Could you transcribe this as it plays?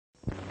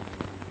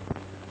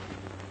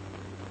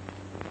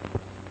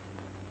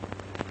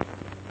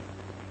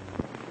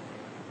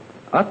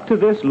Up to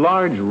this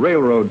large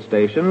railroad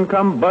station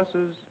come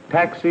buses,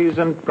 taxis,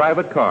 and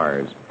private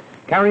cars,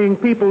 carrying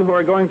people who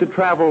are going to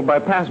travel by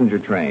passenger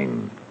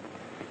train.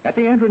 At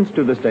the entrance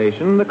to the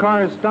station, the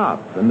cars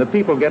stop and the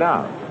people get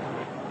out.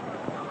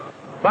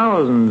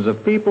 Thousands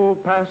of people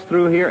pass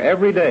through here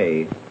every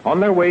day on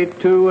their way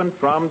to and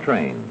from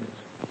trains.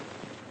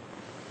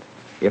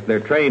 If their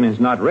train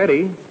is not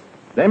ready,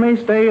 they may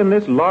stay in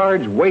this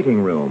large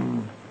waiting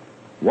room,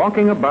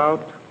 walking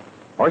about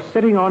or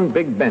sitting on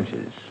big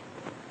benches.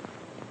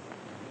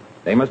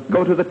 They must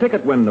go to the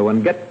ticket window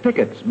and get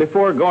tickets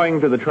before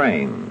going to the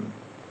train.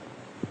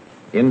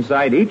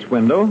 Inside each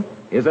window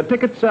is a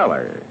ticket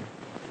seller.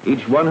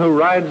 Each one who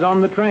rides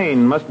on the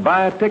train must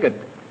buy a ticket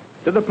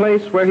to the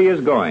place where he is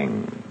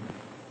going.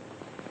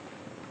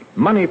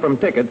 Money from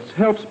tickets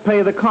helps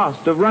pay the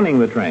cost of running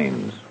the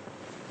trains.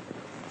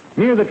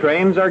 Near the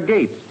trains are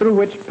gates through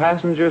which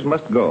passengers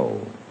must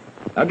go.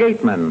 A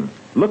gateman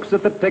looks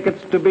at the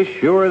tickets to be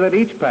sure that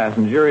each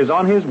passenger is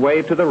on his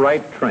way to the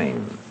right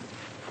train.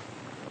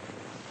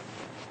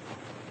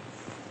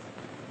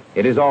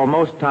 It is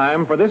almost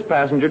time for this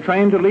passenger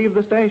train to leave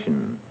the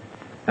station,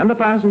 and the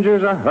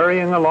passengers are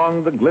hurrying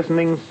along the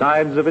glistening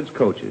sides of its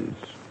coaches.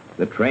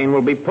 The train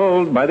will be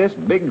pulled by this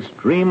big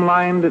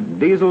streamlined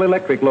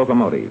diesel-electric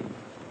locomotive.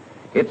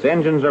 Its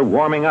engines are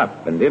warming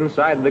up, and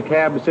inside the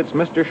cab sits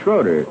Mr.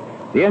 Schroeder,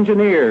 the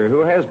engineer who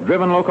has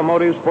driven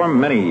locomotives for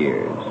many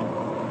years.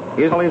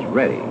 He is always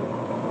ready.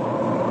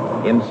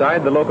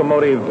 Inside the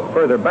locomotive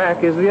further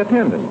back is the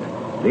attendant,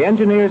 the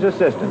engineer's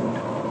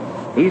assistant.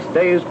 He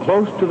stays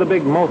close to the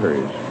big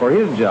motors, for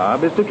his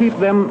job is to keep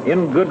them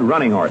in good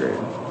running order.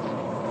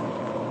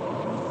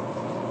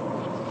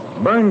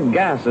 Burned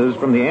gases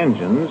from the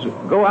engines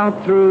go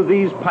out through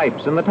these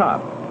pipes in the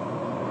top.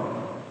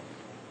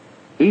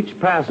 Each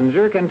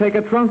passenger can take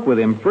a trunk with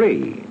him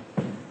free,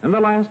 and the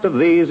last of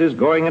these is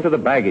going into the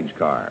baggage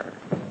car.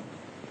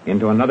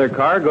 Into another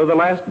car go the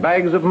last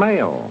bags of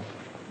mail.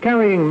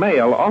 Carrying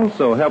mail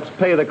also helps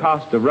pay the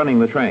cost of running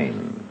the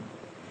train.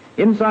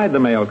 Inside the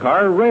mail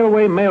car,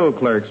 railway mail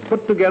clerks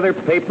put together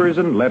papers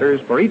and letters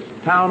for each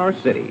town or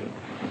city.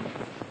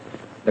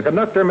 The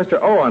conductor,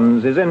 Mr.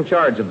 Owens, is in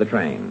charge of the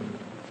train.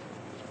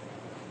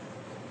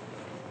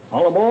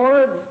 All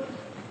aboard!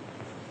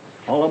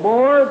 All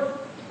aboard!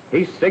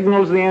 He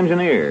signals the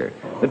engineer.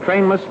 The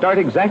train must start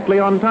exactly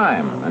on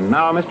time, and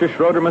now Mr.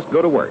 Schroeder must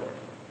go to work.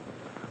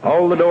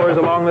 All the doors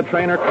along the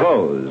train are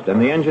closed,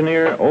 and the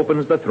engineer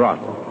opens the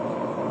throttle.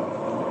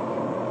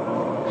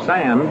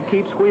 Sand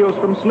keeps wheels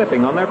from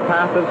slipping on their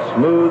path of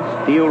smooth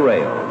steel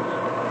rails.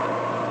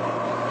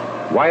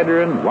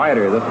 Wider and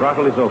wider, the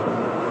throttle is open.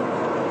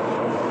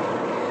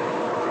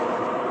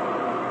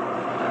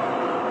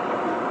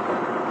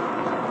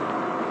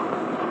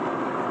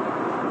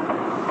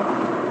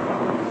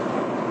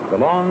 The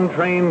long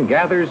train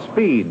gathers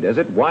speed as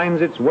it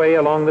winds its way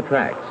along the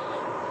tracks.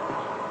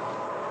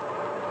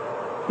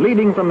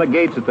 Leading from the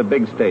gates at the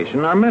big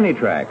station are many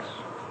tracks,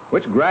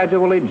 which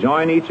gradually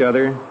join each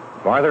other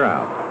farther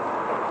out.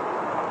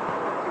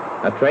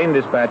 A train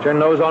dispatcher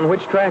knows on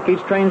which track each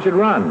train should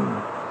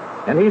run,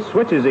 and he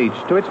switches each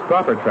to its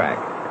proper track.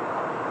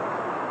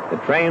 The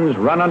trains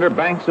run under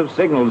banks of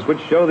signals which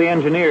show the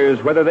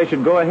engineers whether they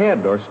should go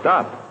ahead or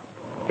stop.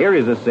 Here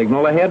is a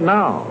signal ahead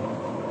now.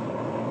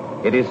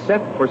 It is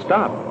set for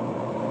stop.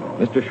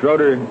 Mr.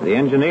 Schroeder, the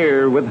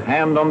engineer, with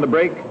hand on the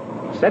brake,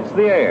 sets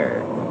the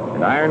air,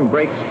 and iron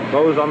brakes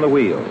close on the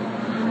wheel.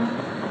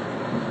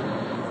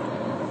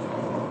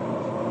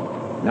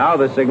 Now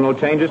the signal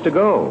changes to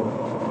go.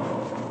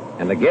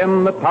 And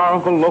again the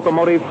powerful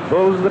locomotive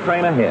pulls the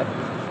train ahead.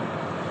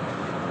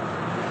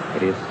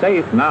 It is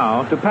safe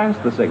now to pass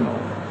the signal.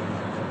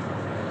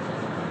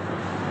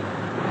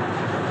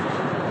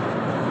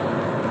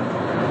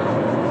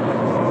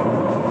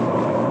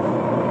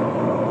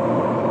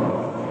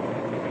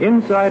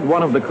 Inside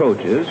one of the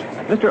coaches,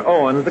 Mr.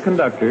 Owens, the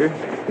conductor,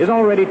 is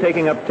already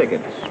taking up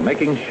tickets,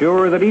 making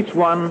sure that each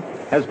one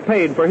has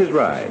paid for his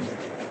ride.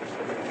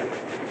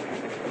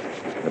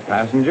 The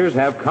passengers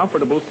have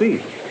comfortable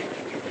seats.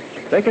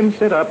 They can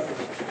sit up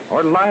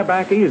or lie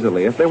back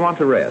easily if they want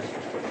to rest.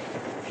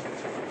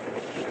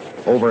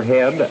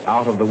 Overhead,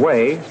 out of the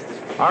way,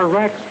 are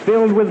racks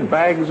filled with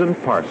bags and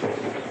parcels.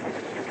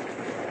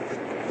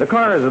 The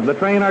cars of the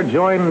train are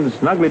joined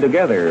snugly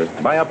together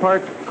by a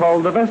part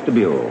called the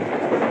vestibule.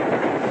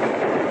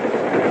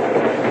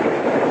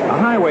 A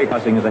highway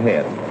crossing is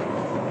ahead.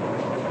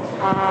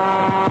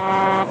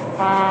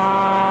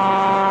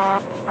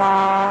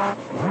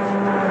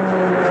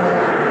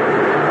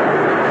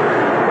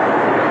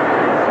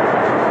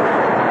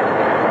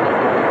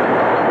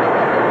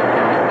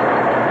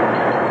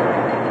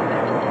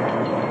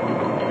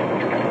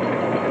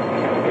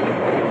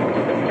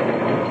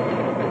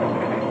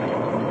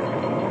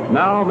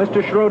 Now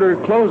Mr. Schroeder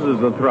closes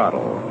the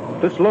throttle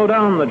to slow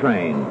down the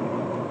train,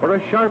 for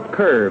a sharp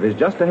curve is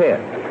just ahead.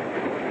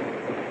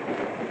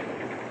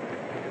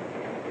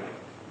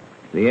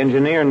 The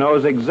engineer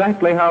knows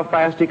exactly how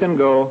fast he can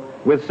go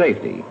with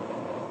safety.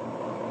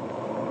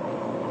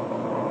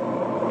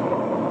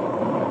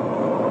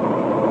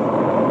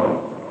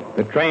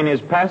 The train is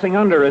passing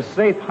under a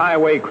safe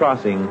highway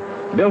crossing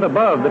built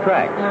above the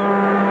tracks.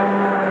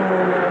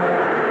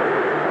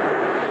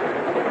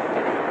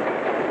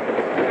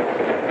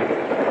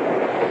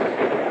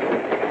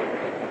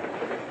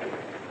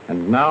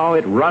 And now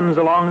it runs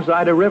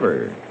alongside a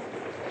river.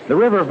 The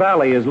river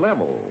valley is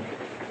level,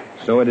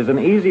 so it is an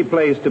easy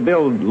place to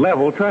build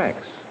level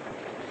tracks.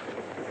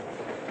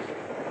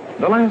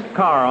 The last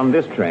car on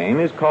this train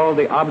is called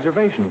the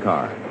observation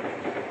car.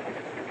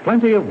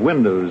 Plenty of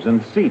windows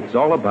and seats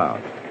all about.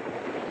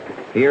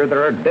 Here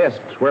there are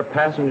desks where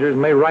passengers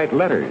may write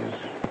letters,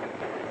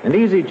 and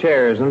easy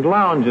chairs and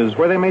lounges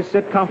where they may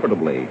sit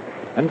comfortably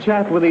and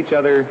chat with each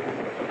other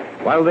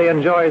while they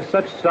enjoy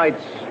such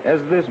sights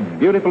as this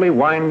beautifully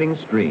winding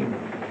stream.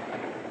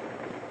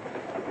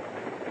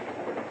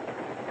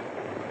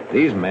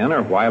 These men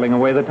are whiling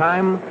away the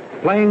time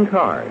playing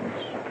cards.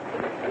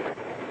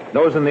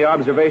 Those in the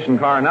observation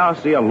car now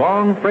see a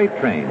long freight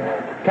train,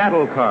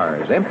 cattle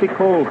cars, empty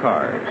coal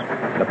cars,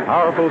 and a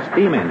powerful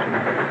steam engine.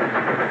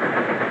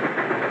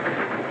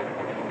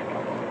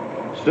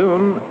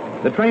 Soon,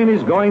 the train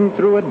is going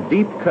through a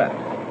deep cut,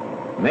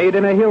 made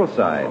in a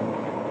hillside,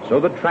 so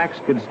the tracks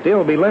could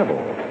still be level.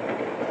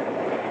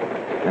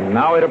 And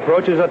now it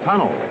approaches a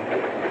tunnel,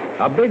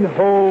 a big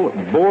hole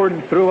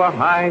bored through a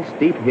high,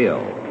 steep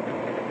hill.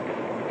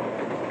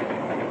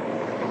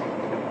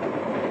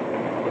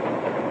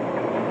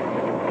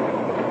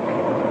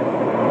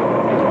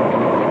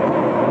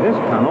 This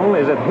tunnel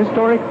is at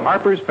historic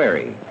Harper's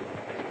Ferry.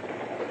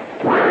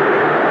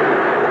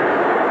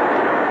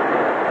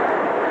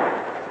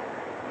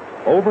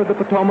 Over the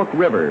Potomac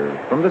River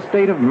from the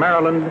state of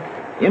Maryland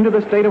into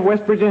the state of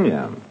West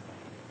Virginia.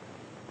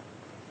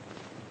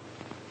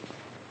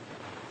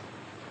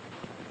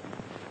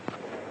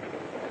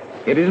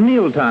 It is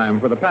mealtime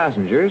for the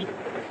passengers,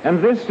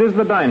 and this is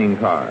the dining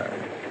car,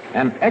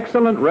 an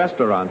excellent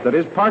restaurant that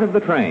is part of the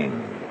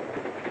train.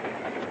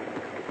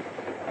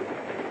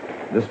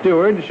 The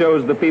steward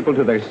shows the people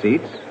to their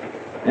seats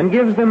and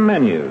gives them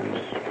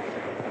menus,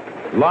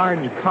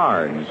 large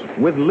cards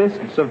with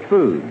lists of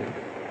food,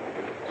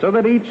 so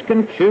that each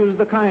can choose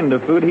the kind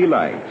of food he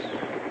likes.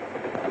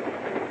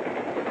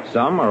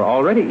 Some are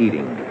already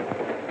eating.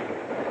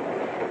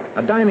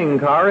 A dining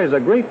car is a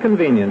great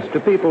convenience to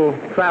people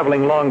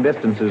traveling long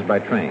distances by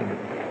train.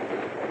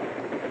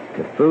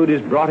 The food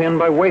is brought in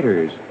by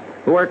waiters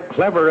who are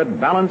clever at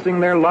balancing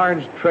their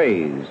large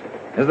trays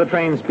as the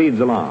train speeds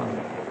along.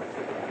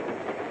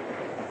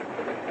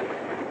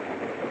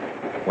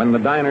 When the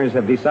diners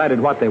have decided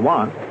what they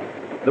want,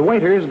 the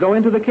waiters go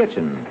into the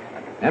kitchen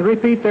and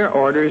repeat their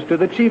orders to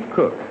the chief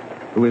cook,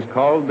 who is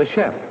called the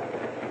chef.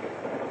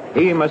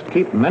 He must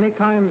keep many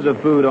kinds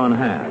of food on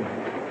hand.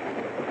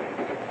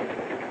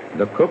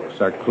 The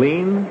cooks are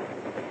clean,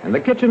 and the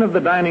kitchen of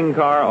the dining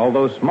car,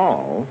 although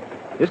small,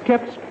 is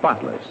kept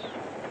spotless.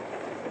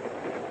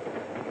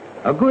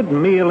 A good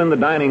meal in the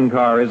dining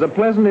car is a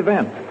pleasant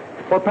event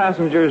for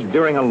passengers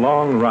during a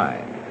long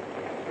ride.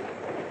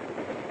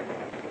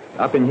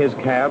 Up in his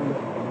cab,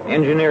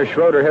 Engineer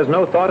Schroeder has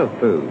no thought of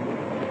food.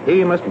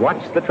 He must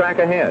watch the track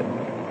ahead.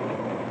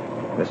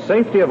 The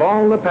safety of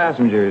all the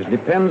passengers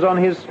depends on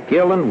his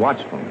skill and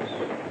watchfulness.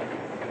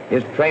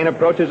 His train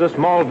approaches a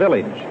small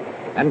village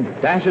and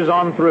dashes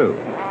on through.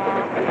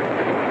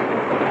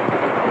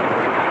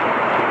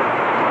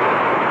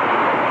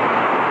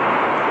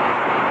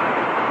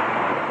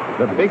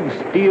 The big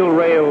steel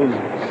rails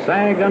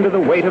sag under the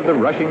weight of the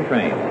rushing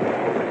train.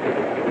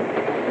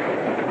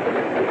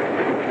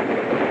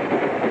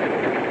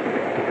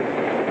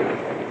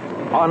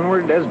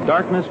 Onward as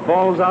darkness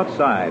falls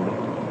outside,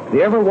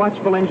 the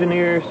ever-watchful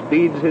engineer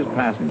speeds his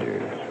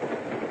passengers.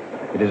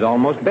 It is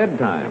almost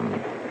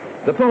bedtime.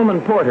 The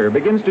Pullman porter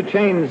begins to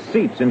change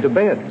seats into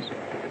beds,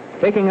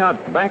 taking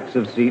out backs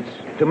of seats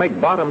to make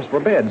bottoms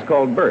for beds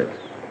called berths.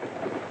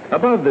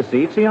 Above the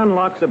seats, he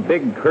unlocks a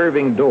big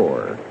curving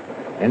door,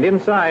 and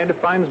inside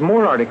finds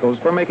more articles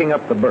for making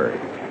up the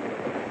berth: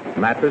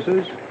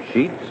 mattresses,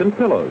 sheets, and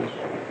pillows.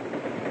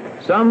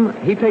 Some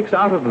he takes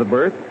out of the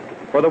berth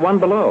for the one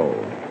below,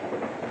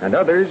 and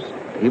others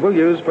he will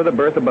use for the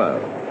berth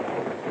above.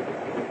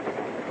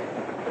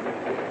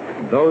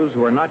 Those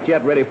who are not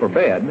yet ready for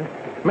bed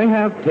may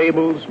have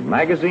tables,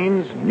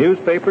 magazines,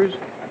 newspapers,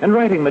 and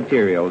writing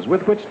materials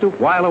with which to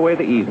while away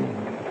the evening.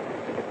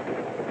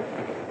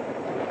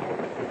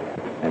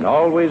 And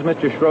always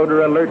Mr.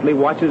 Schroeder alertly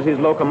watches his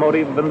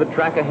locomotive and the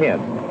track ahead,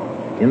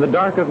 in the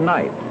dark of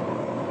night,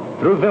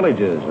 through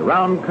villages,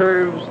 around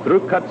curves,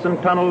 through cuts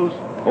and tunnels,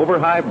 over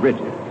high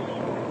bridges.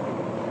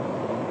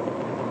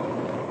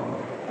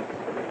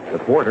 The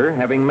porter,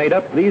 having made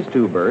up these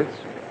two berths,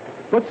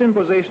 puts in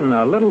position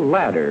a little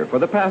ladder for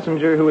the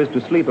passenger who is to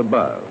sleep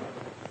above.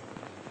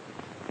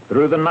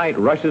 Through the night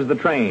rushes the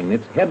train,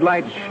 its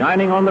headlights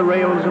shining on the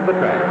rails of the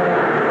track.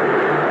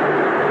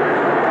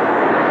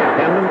 The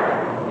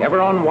attendant, ever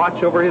on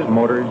watch over his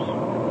motors,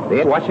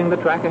 they are watching the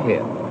track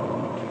ahead.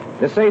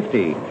 The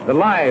safety, the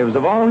lives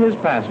of all his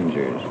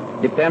passengers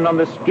depend on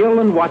the skill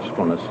and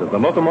watchfulness of the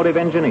locomotive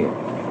engineer.